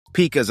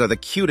Pikas are the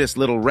cutest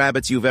little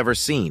rabbits you've ever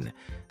seen.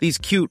 These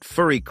cute,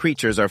 furry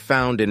creatures are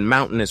found in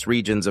mountainous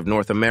regions of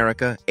North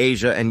America,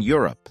 Asia, and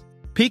Europe.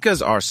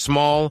 Pikas are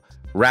small,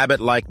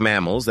 rabbit-like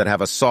mammals that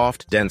have a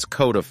soft, dense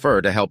coat of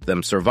fur to help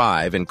them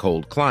survive in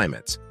cold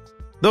climates.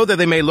 Though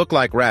they may look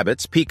like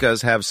rabbits,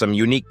 pikas have some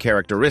unique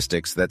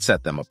characteristics that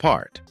set them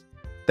apart.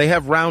 They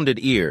have rounded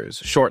ears,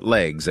 short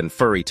legs, and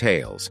furry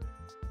tails.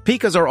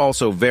 Pikas are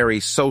also very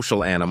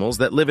social animals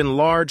that live in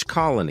large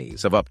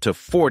colonies of up to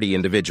 40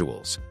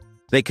 individuals.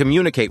 They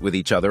communicate with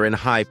each other in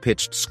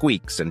high-pitched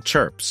squeaks and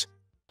chirps.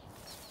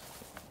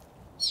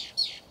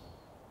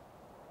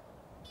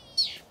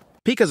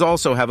 Pikas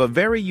also have a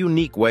very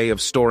unique way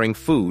of storing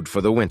food for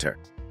the winter.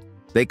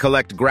 They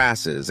collect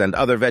grasses and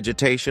other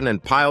vegetation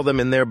and pile them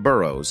in their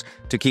burrows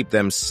to keep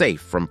them safe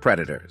from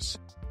predators.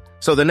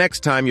 So the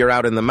next time you're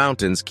out in the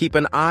mountains, keep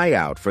an eye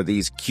out for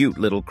these cute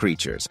little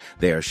creatures.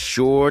 They're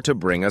sure to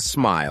bring a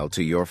smile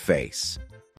to your face.